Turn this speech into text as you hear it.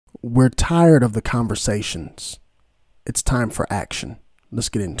We're tired of the conversations. It's time for action. Let's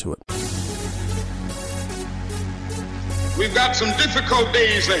get into it. We've got some difficult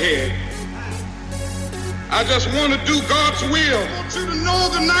days ahead. I just want to do God's will. I want you to know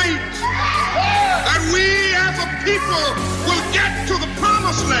tonight that we as a people will get to the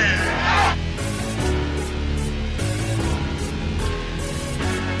promised land.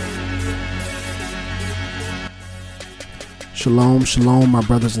 Shalom, shalom, my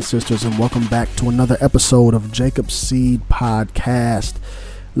brothers and sisters, and welcome back to another episode of Jacob's Seed Podcast.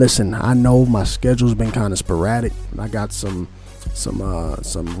 Listen, I know my schedule's been kind of sporadic. I got some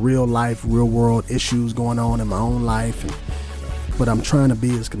real life, real world issues going on in my own life, but I'm trying to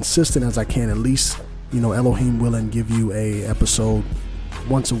be as consistent as I can. At least, Elohim willing, give you a episode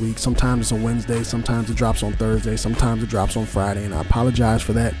once a week. Sometimes it's on Wednesday, sometimes it drops on Thursday, sometimes it drops on Friday, and I apologize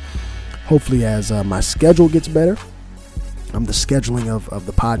for that. Hopefully, as my schedule gets better, the scheduling of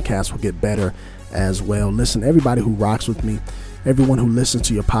the podcast will get better as well. Listen, everybody who rocks with me, everyone who listens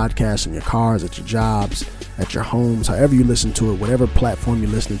to your podcast in your cars, at your jobs, at your homes, however you listen to it, whatever platform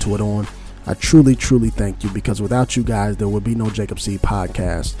you're listening to it on, I truly, truly thank you, because without you guys, there would be no Jacob Seed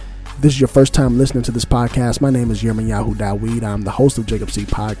Podcast. If this is your first time listening to this podcast, my name is Yirmiyahu Dawid. I'm the host of Jacob Seed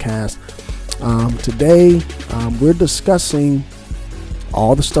Podcast. Today, we're discussing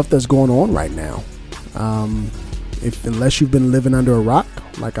all the stuff that's going on right now. Unless you've been living under a rock,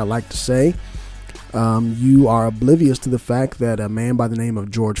 like I like to say, you are oblivious to the fact that a man by the name of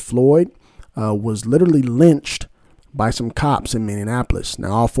George Floyd was literally lynched by some cops in Minneapolis.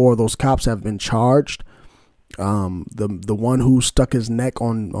 Now, all four of those cops have been charged. The one who stuck his neck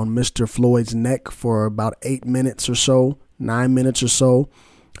on Mr. Floyd's neck for about 9 minutes or so,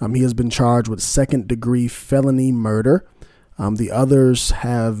 he has been charged with second-degree felony murder. The others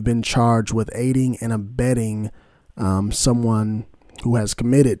have been charged with aiding and abetting someone who has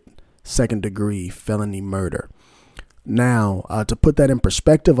committed second-degree felony murder. Now, to put that in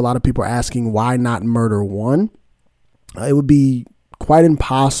perspective, a lot of people are asking, why not murder one? It would be quite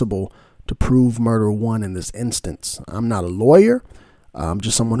impossible to prove murder one in this instance. I'm not a lawyer. I'm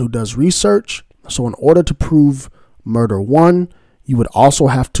just someone who does research. So in order to prove murder one, you would also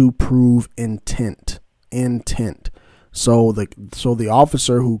have to prove intent. So the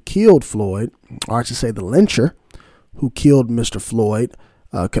officer who killed Floyd, or I should say the lyncher who killed Mr. Floyd,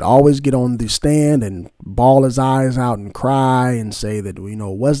 could always get on the stand and bawl his eyes out and cry and say that,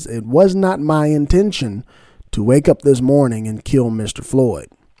 it was not my intention to wake up this morning and kill Mr. Floyd.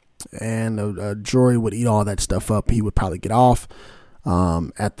 And a jury would eat all that stuff up. He would probably get off,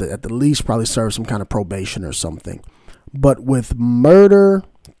 at the least probably serve some kind of probation or something. But with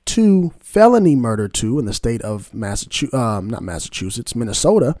felony murder two in the state of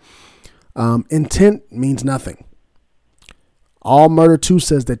Minnesota, intent means nothing. All murder two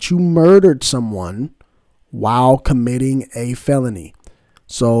says that you murdered someone while committing a felony.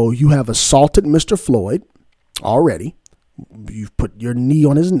 So you have assaulted Mr. Floyd already. You've put your knee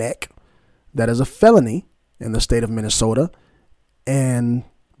on his neck. That is a felony in the state of Minnesota. And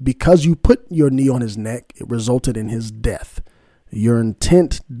because you put your knee on his neck, it resulted in his death. Your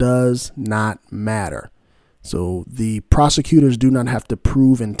intent does not matter. So the prosecutors do not have to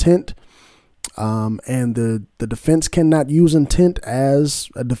prove intent. And the defense cannot use intent as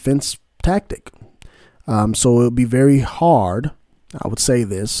a defense tactic. So it would be very hard, I would say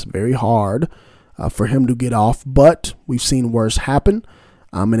this, very hard for him to get off. But we've seen worse happen.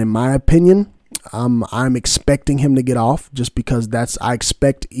 And in my opinion, I'm expecting him to get off just because I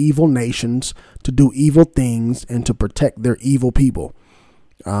expect evil nations to do evil things and to protect their evil people.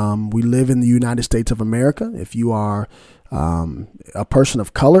 We live in the United States of America. If you are a person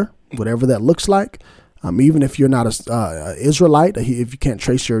of color, whatever that looks like, even if you're not a Israelite, if you can't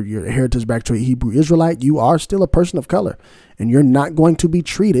trace your heritage back to a Hebrew Israelite, you are still a person of color, and you're not going to be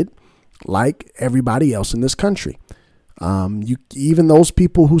treated like everybody else in this country. Even those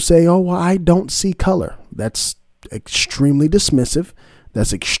people who say, "Oh, well, I don't see color," that's extremely dismissive.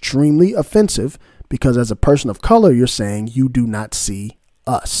 That's extremely offensive, because as a person of color, you're saying you do not see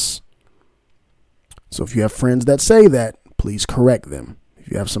us. So if you have friends that say that, please correct them. If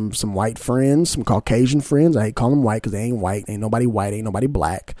you have some white friends, some Caucasian friends, I hate calling them white because they ain't white. Ain't nobody white. Ain't nobody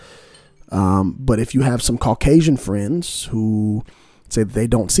black. But if you have some Caucasian friends who say that they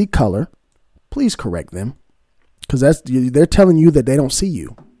don't see color, please correct them, because they're telling you that they don't see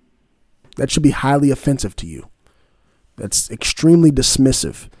you. That should be highly offensive to you. That's extremely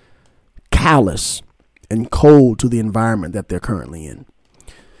dismissive, callous, and cold to the environment that they're currently in.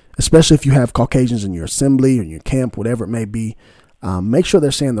 Especially if you have Caucasians in your assembly or in your camp, whatever it may be. Make sure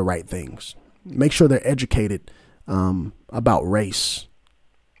they're saying the right things. Make sure they're educated about race.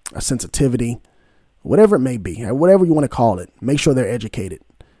 a sensitivity, whatever it may be, whatever you want to call it. Make sure they're educated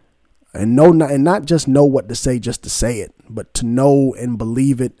and not just know what to say just to say it, but to know and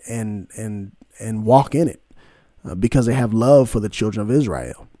believe it and walk in it because they have love for the children of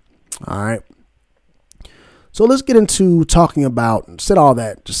Israel. All right. So let's get into talking about,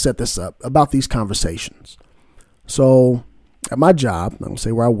 set this up, about these conversations. So at my job, I'm going to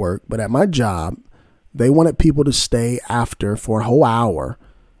say where I work, but at my job, they wanted people to stay after for a whole hour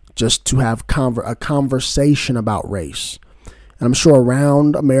just to have a conversation about race. And I'm sure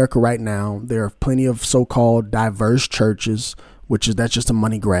around America right now, there are plenty of so-called diverse churches, that's just a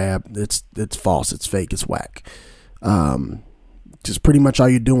money grab. It's false. It's fake. It's whack. Just pretty much all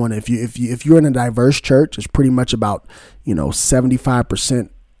you're doing. If you're in a diverse church, it's pretty much about, 75%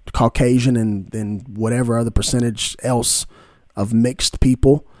 Caucasian and then whatever other percentage else of mixed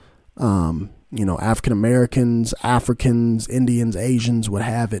people. African Americans, Africans, Indians, Asians, what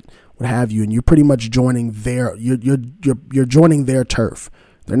have you, and you're pretty much joining you're joining their turf.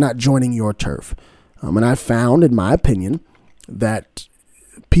 They're not joining your turf. And I found, in my opinion, that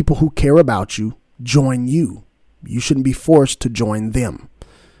people who care about you join you. You shouldn't be forced to join them.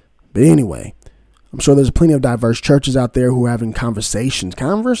 But anyway, I'm sure there's plenty of diverse churches out there who are having conversations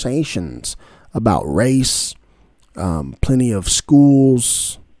about race. Plenty of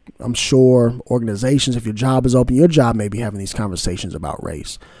schools, I'm sure, organizations. If your job is open, your job may be having these conversations about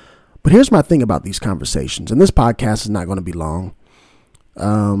race. But here's my thing about these conversations, and this podcast is not going to be long,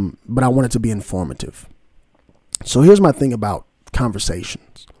 but I want it to be informative. So here's my thing about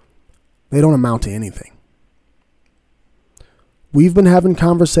conversations. They don't amount to anything. We've been having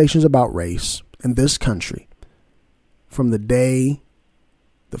conversations about race in this country from the day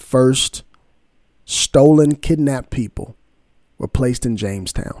the first stolen, kidnapped people were placed in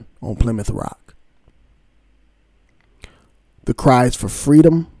Jamestown on Plymouth Rock. The cries for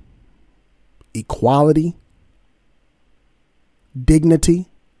freedom, equality,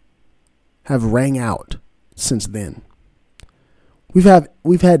 dignity have rang out since then.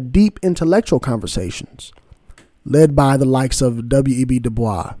 We've had deep intellectual conversations led by the likes of W.E.B. Du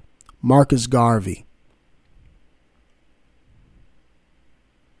Bois, Marcus Garvey,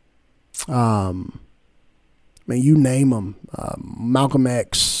 you name them, Malcolm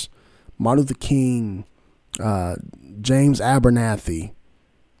X, Martin Luther King, James Abernathy,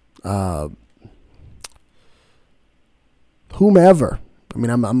 whomever.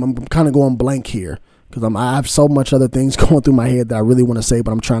 I'm kind of going blank here because I have so much other things going through my head that I really want to say,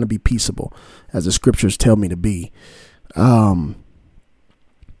 but I'm trying to be peaceable as the scriptures tell me to be.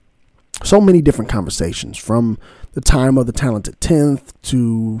 So many different conversations from the time of the Talented 10th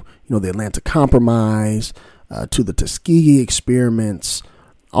to, the Atlanta Compromise, to the Tuskegee experiments,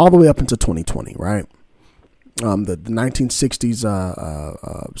 all the way up into 2020, right? The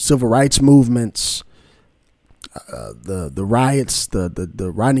 1960s civil rights movements, the riots,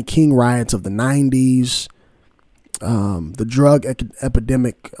 the Rodney King riots of the 90s, the drug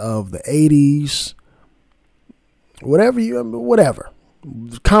epidemic of the 80s, whatever.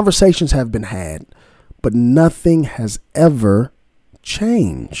 Conversations have been had, but nothing has ever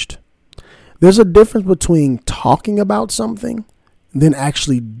changed. There's a difference between talking about something and then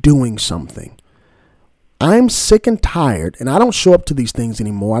actually doing something. I'm sick and tired, and I don't show up to these things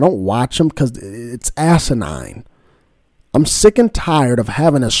anymore. I don't watch them because it's asinine. I'm sick and tired of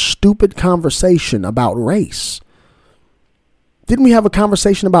having a stupid conversation about race. Didn't we have a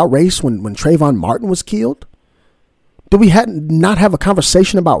conversation about race when Trayvon Martin was killed? Did we not have a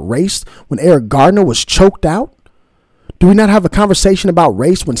conversation about race when Eric Gardner was choked out? Do we not have a conversation about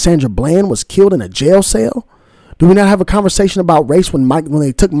race when Sandra Bland was killed in a jail cell? Do we not have a conversation about race when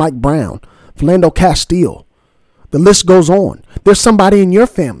they took Mike Brown, Philando Castile? The list goes on. There's somebody in your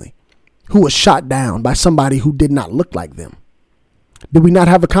family who was shot down by somebody who did not look like them. Did we not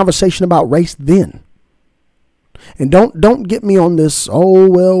have a conversation about race then? And don't get me on this. Oh,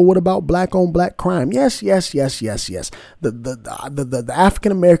 well, what about black on black crime? Yes. The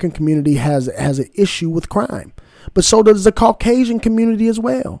African American community has an issue with crime, but so does the Caucasian community as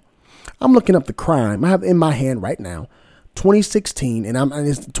well. I'm looking up the crime. I have in my hand right now 2016, and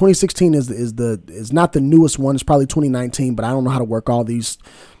 2016 is not the newest one. It's probably 2019, but I don't know how to work all these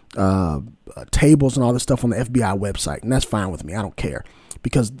tables and all this stuff on the FBI website, and that's fine with me. I don't care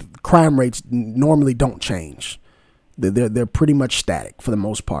because crime rates normally don't change. They're pretty much static for the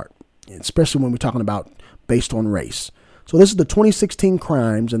most part, especially when we're talking about based on race. So this is the 2016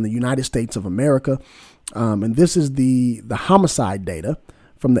 crimes in the United States of America, and this is the homicide data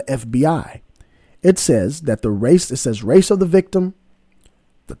from the FBI. It says that race of the victim,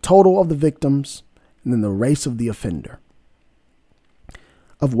 the total of the victims, and then the race of the offender.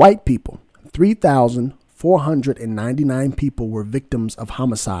 of white people. 3,499 people were victims of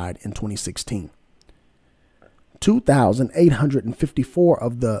homicide in 2016. 2,854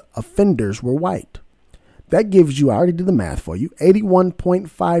 of the offenders were white. That gives you, I already did the math for you,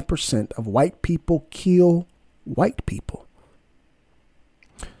 81.5% of white people kill white people.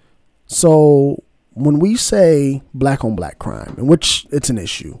 So when we say black on black crime, in which it's an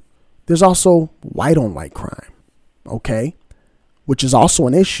issue, there's also white on white crime, okay, which is also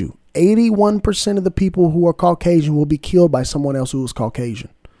an issue. 81% of the people who are Caucasian will be killed by someone else who is Caucasian.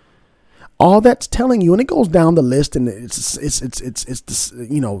 All that's telling you, and it goes down the list, and it's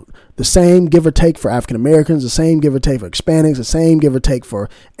the same give or take for African Americans, the same give or take for Hispanics, the same give or take for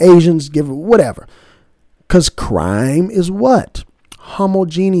Asians, whatever. Because crime is what?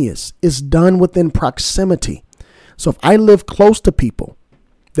 Homogeneous. It's done within proximity. So if I live close to people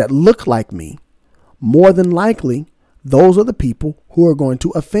that look like me, more than likely, those are the people who are going to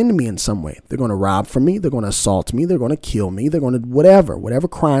offend me in some way. They're going to rob from me. They're going to assault me. They're going to kill me. They're going to whatever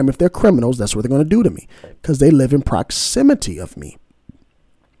crime. If they're criminals, that's what they're going to do to me because they live in proximity of me.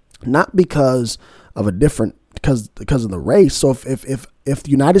 Not because of because of the race. So if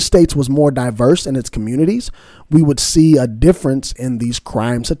the United States was more diverse in its communities, we would see a difference in these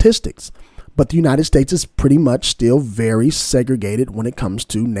crime statistics. But the United States is pretty much still very segregated when it comes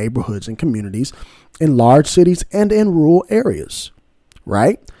to neighborhoods and communities in large cities and in rural areas,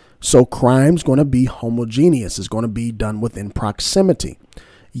 right? So crime's going to be homogeneous. It's going to be done within proximity.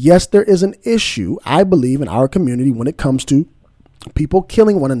 Yes, there is an issue, I believe, in our community when it comes to people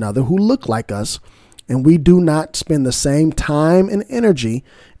killing one another who look like us, and we do not spend the same time and energy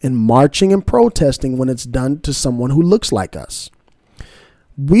in marching and protesting when it's done to someone who looks like us.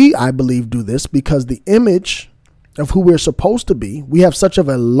 We, I believe, do this because the image of who we're supposed to be, we have such of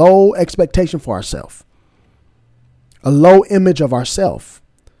a low expectation for ourselves, a low image of ourselves,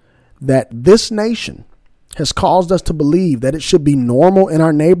 that this nation has caused us to believe that it should be normal in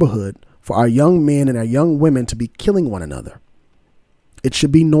our neighborhood for our young men and our young women to be killing one another. It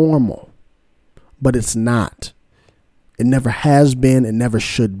should be normal, but it's not. It never has been. It never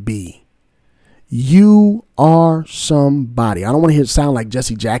should be. You are somebody. I don't want to hear it sound like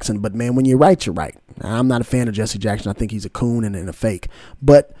Jesse Jackson, but man, when you're right, you're right. I'm not a fan of Jesse Jackson. I think he's a coon and a fake.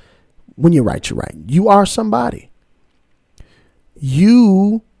 But when you're right, you're right. You are somebody.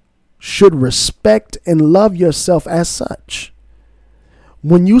 You should respect and love yourself as such.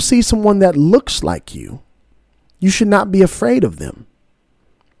 When you see someone that looks like you should not be afraid of them.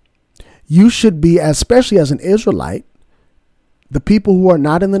 You should be, especially as an Israelite, the people who are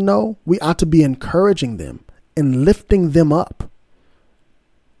not in the know, we ought to be encouraging them and lifting them up.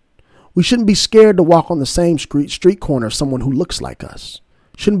 We shouldn't be scared to walk on the same street corner as someone who looks like us.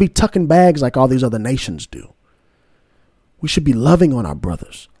 Shouldn't be tucking bags like all these other nations do. We should be loving on our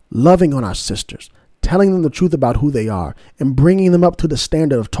brothers, loving on our sisters, telling them the truth about who they are, and bringing them up to the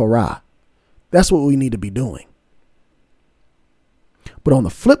standard of Torah. That's what we need to be doing. But on the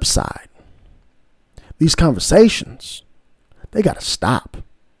flip side, these conversations, they got to stop.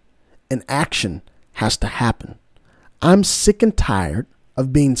 And action has to happen. I'm sick and tired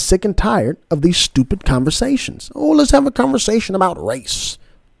of being sick and tired of these stupid conversations. Oh, let's have a conversation about race.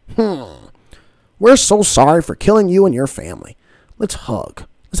 We're so sorry for killing you and your family. Let's hug.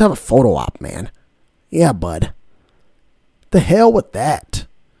 Let's have a photo op, man. Yeah, bud. The hell with that.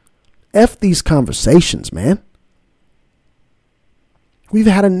 F these conversations, man. We've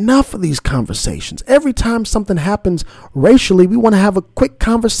had enough of these conversations. Every time something happens racially, we want to have a quick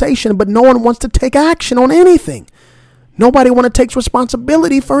conversation, but no one wants to take action on anything. Nobody wants to take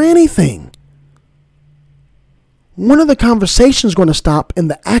responsibility for anything. When are the conversations going to stop and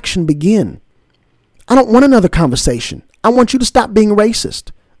the action begin? I don't want another conversation. I want you to stop being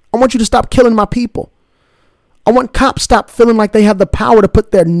racist. I want you to stop killing my people. I want cops to stop feeling like they have the power to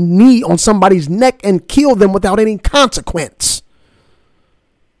put their knee on somebody's neck and kill them without any consequence.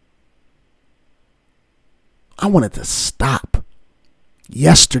 I want it to stop.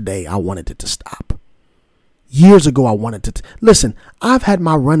 Yesterday, I wanted it to stop. Years ago, I wanted to. Listen, I've had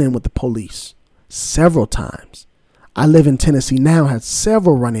my run-in with the police several times. I live in Tennessee now, had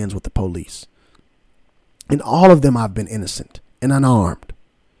several run-ins with the police. In all of them, I've been innocent and unarmed.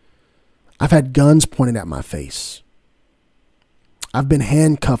 I've had guns pointed at my face. I've been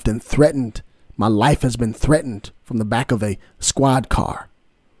handcuffed and threatened. My life has been threatened from the back of a squad car.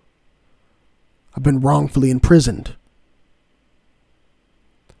 I've been wrongfully imprisoned.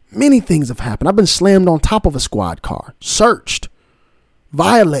 Many things have happened. I've been slammed on top of a squad car, searched,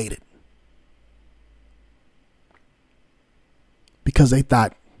 violated. Because they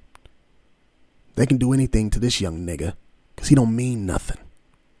thought they can do anything to this young nigga because he don't mean nothing.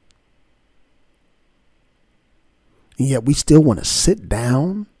 And yet we still want to sit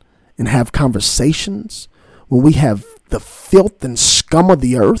down and have conversations when we have the filth and scum of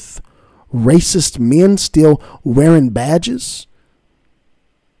the earth, racist men still wearing badges,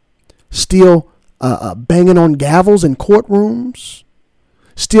 still banging on gavels in courtrooms,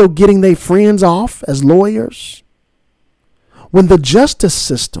 still getting their friends off as lawyers. When the justice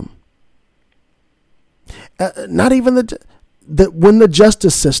system, when the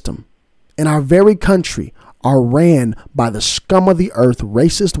justice system in our very country are ran by the scum of the earth,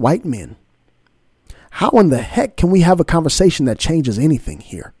 racist white men, how in the heck can we have a conversation that changes anything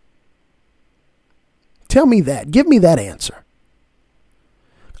here? Tell me that. Give me that answer.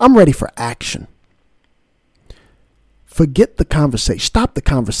 I'm ready for action. Forget the conversation. Stop the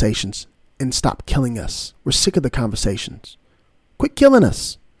conversations and stop killing us. We're sick of the conversations. Quit killing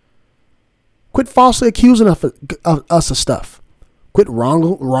us. Quit falsely accusing us of stuff. Quit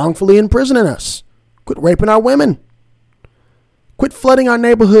wrongfully imprisoning us. Quit raping our women. Quit flooding our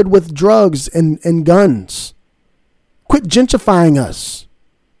neighborhood with drugs and guns. Quit gentrifying us.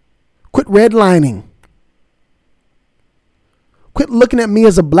 Quit redlining. Quit looking at me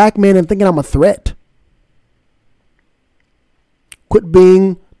as a black man and thinking I'm a threat. Quit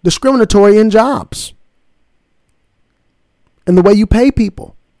being discriminatory in jobs and the way you pay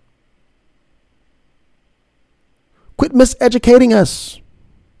people. Quit miseducating us.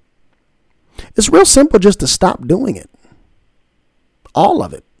 It's real simple just to stop doing it. All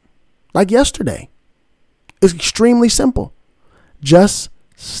of it. Like yesterday. It's extremely simple. Just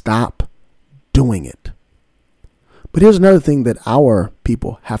stop doing it. But here's another thing that our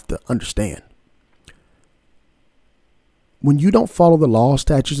people have to understand. When you don't follow the law,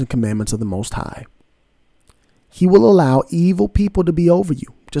 statutes, and commandments of the Most High, He will allow evil people to be over you,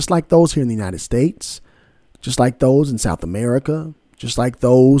 just like those here in the United States, just like those in South America, just like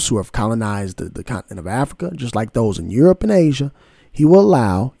those who have colonized the continent of Africa, just like those in Europe and Asia. He will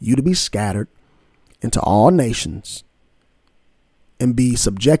allow you to be scattered into all nations and be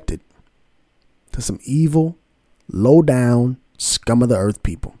subjected to some evil, low down, scum of the earth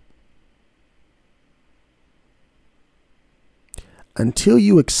people. Until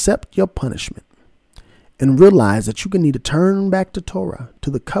you accept your punishment and realize that you can need to turn back to Torah,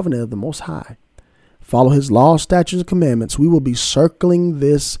 to the covenant of the Most High, follow His law, statutes, and commandments, we will be circling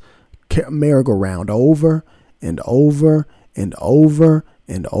this merry-go-round over and over and over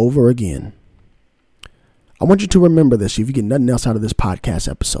and over again. I want you to remember this if you get nothing else out of this podcast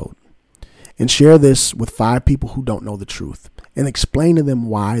episode. And share this with 5 people who don't know the truth and explain to them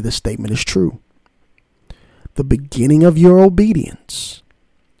why this statement is true. The beginning of your obedience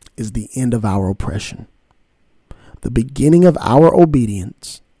is the end of our oppression. The beginning of our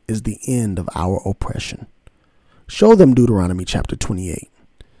obedience is the end of our oppression. Show them Deuteronomy chapter 28.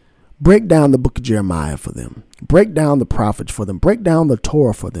 Break down the book of Jeremiah for them. Break down the prophets for them. Break down the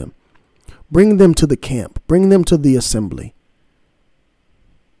Torah for them. Bring them to the camp. Bring them to the assembly.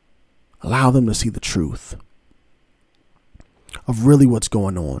 Allow them to see the truth of really what's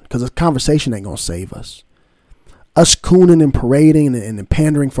going on. Because a conversation ain't going to save us. Us cooning and parading and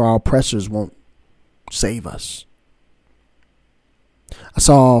pandering for our oppressors won't save us. I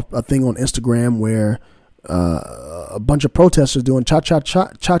saw a thing on Instagram where a bunch of protesters doing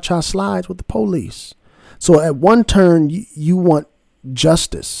cha-cha slides with the police. So at one turn, you want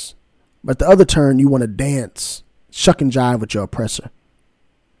justice. But the other turn, you want to dance, shuck and jive with your oppressor.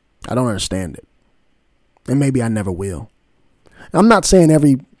 I don't understand it. And maybe I never will. I'm not saying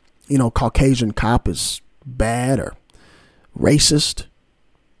every, Caucasian cop is bad or racist.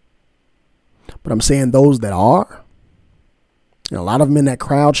 But I'm saying those that are, a lot of them in that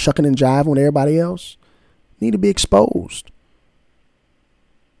crowd shucking and jiving with everybody else, need to be exposed.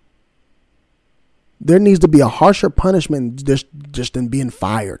 There needs to be a harsher punishment just than being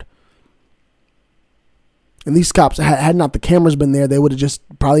fired. And these cops, had not the cameras been there, they would have just,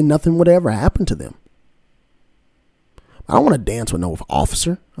 probably nothing would ever happen to them. I don't want to dance with no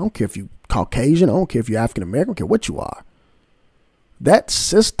officer. I don't care if you Caucasian. I don't care if you're African American. I don't care what you are. That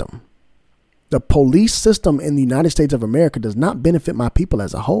system, the police system in the United States of America, does not benefit my people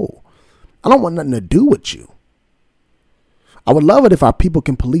as a whole. I don't want nothing to do with you. I would love it if our people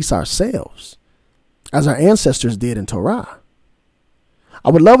can police ourselves, as our ancestors did in Torah.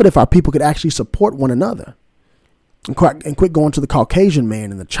 I would love it if our people could actually support one another and quit going to the Caucasian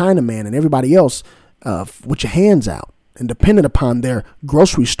man and the China man and everybody else with your hands out and dependent upon their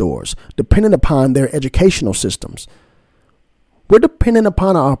grocery stores, dependent upon their educational systems. We're dependent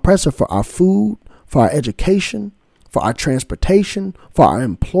upon our oppressor for our food, for our education, for our transportation, for our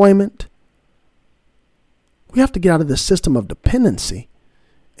employment. We have to get out of this system of dependency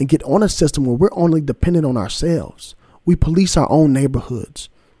and get on a system where we're only dependent on ourselves. We police our own neighborhoods.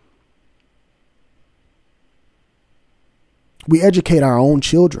 We educate our own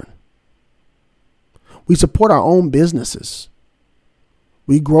children. We support our own businesses.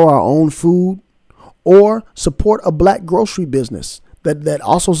 We grow our own food or support a black grocery business that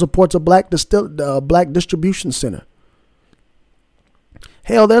also supports a black distribution center.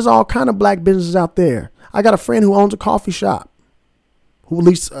 Hell, there's all kind of black businesses out there. I got a friend who owns a coffee shop, who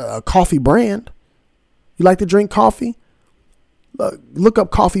released a coffee brand. You like to drink coffee? Look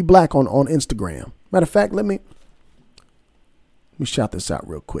up Coffee Black on Instagram. Matter of fact, let me shout this out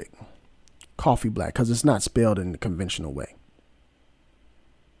real quick. Coffee Black, because it's not spelled in the conventional way.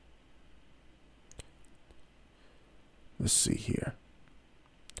 Let's see here.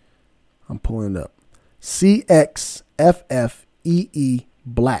 I'm pulling it up. CXFFEE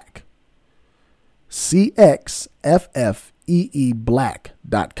Black.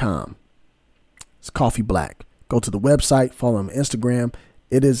 CXFFEEBlack.com. It's Coffee Black. Go to the website, follow him on Instagram.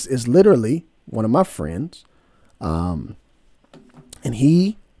 It is literally one of my friends. And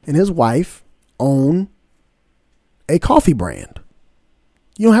he and his wife own a coffee brand.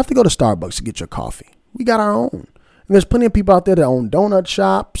 You don't have to go to Starbucks to get your coffee. We got our own. And there's plenty of people out there that own donut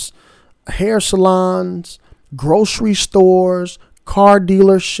shops, hair salons, grocery stores, car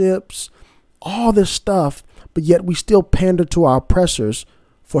dealerships, all this stuff. But yet we still pander to our oppressors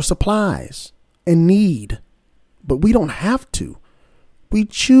for supplies and need. But we don't have to. We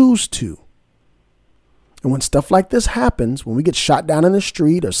choose to. And when stuff like this happens, when we get shot down in the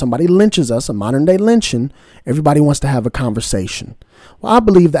street or somebody lynches us, a modern day lynching, everybody wants to have a conversation. Well, I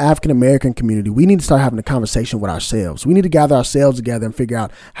believe the African American community, we need to start having a conversation with ourselves. We need to gather ourselves together and figure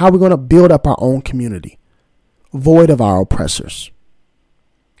out how we're going to build up our own community, void of our oppressors.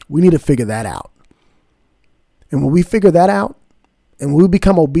 We need to figure that out. And when we figure that out, and when we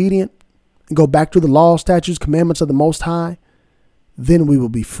become obedient and go back to the law, statutes, commandments of the Most High, then we will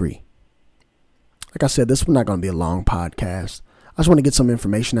be free. Like I said, this one's not going to be a long podcast. I just want to get some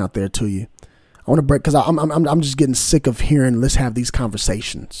information out there to you. I want to break, because I'm just getting sick of hearing, let's have these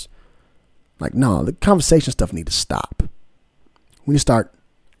conversations. Like, no, the conversation stuff need to stop. We need to start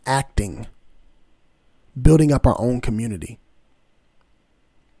acting, building up our own community.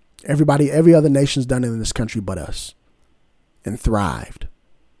 Every other nation's done it in this country but us, and thrived.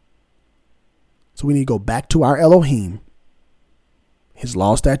 So we need to go back to our Elohim, his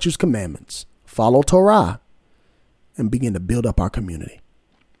law, statutes, commandments, follow Torah, and begin to build up our community.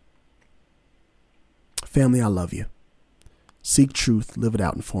 Family, I love you. Seek truth, live it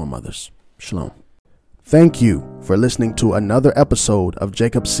out, inform others. Shalom. Thank you for listening to another episode of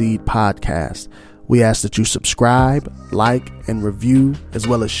Jacob Seed Podcast. We ask that you subscribe, like, and review, as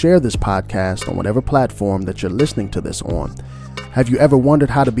well as share this podcast on whatever platform that you're listening to this on. Have you ever wondered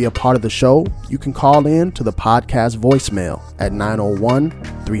how to be a part of the show? You can call in to the podcast voicemail at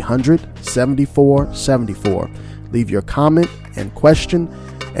 901-300-7474. Leave your comment and question,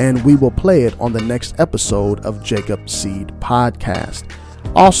 and we will play it on the next episode of Jacob Seed Podcast.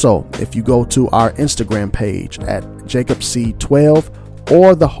 Also, if you go to our Instagram page at JacobSeed12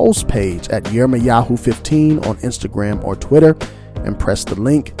 or the host page at YermaYahoo15 on Instagram or Twitter and press the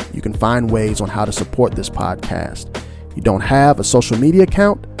link, you can find ways on how to support this podcast. You don't have a social media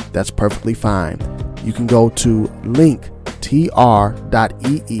account? That's perfectly fine. You can go to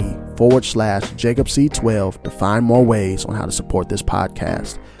linktr.ee/JacobSeed12 to find more ways on how to support this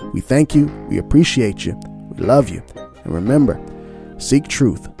podcast. We thank you. We appreciate you. We love you. And remember, seek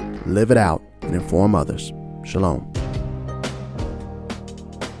truth, live it out, and inform others. Shalom.